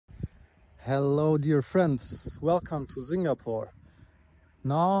Hello dear friends, welcome to Singapore.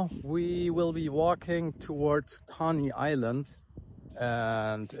 Now we will be walking towards Coney Island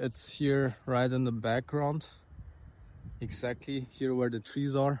and it's here right in the background, exactly here where the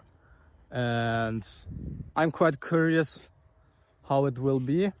trees are, and I'm quite curious how it will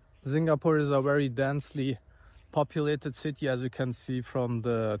be. Singapore is a very densely populated city, as you can see from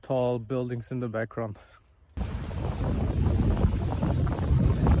the tall buildings in the background.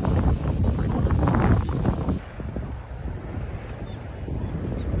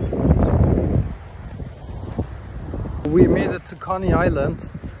 We made it to Coney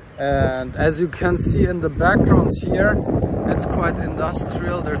Island, and as you can see in the background here, it's quite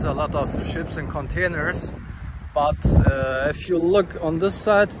industrial. There's a lot of ships and containers, but if you look on this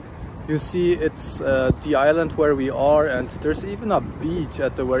side, you see it's the island where we are, and there's even a beach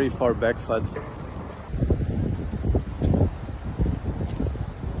at the very far back side.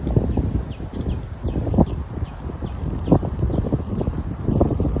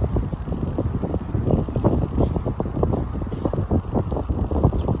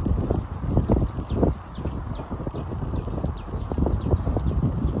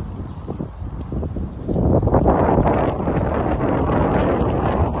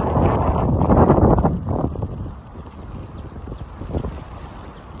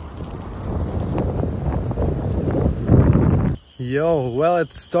 Yo, well,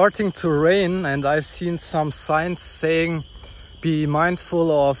 it's starting to rain and I've seen some signs saying be mindful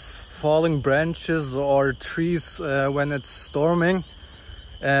of falling branches or trees when it's storming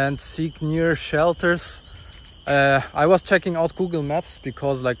and seek near shelters. I was checking out Google Maps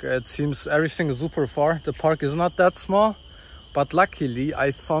because it seems everything is super far. The park is not that small, but luckily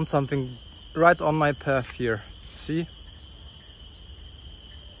I found something right on my path here. See?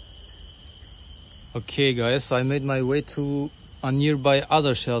 Okay guys, I made my way to a nearby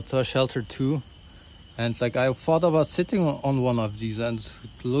other shelter, shelter 2, and I thought about sitting on one of these, and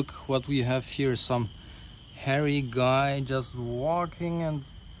look what we have here. Some hairy guy just walking and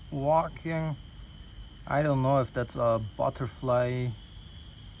walking. I don't know if that's a butterfly,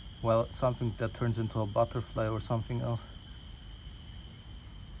 well, something that turns into a butterfly or something else.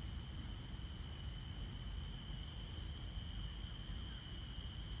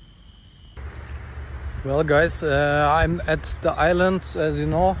 Well guys, I'm at the island, as you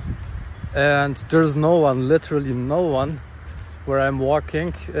know, and there's no one, literally no one where I'm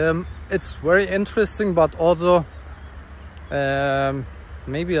walking. It's very interesting, but also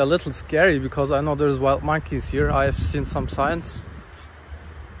maybe a little scary, because I know there's wild monkeys here. I've seen some signs.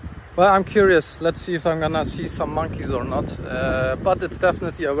 Well, I'm curious. Let's see if I'm gonna see some monkeys or not. But it's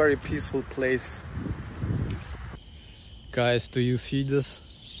definitely a very peaceful place. Guys, do you see this?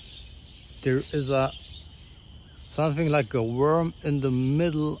 There is something like a worm in the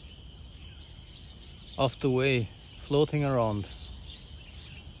middle of the way, floating around.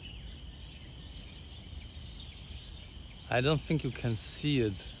 I don't think you can see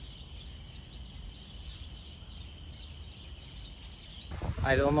it.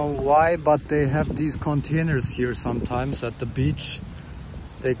 I don't know why, but they have these containers here sometimes at the beach.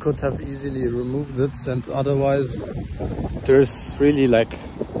 They could have easily removed it, and otherwise there's really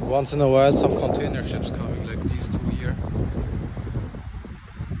once in a while some container ships coming, like these two.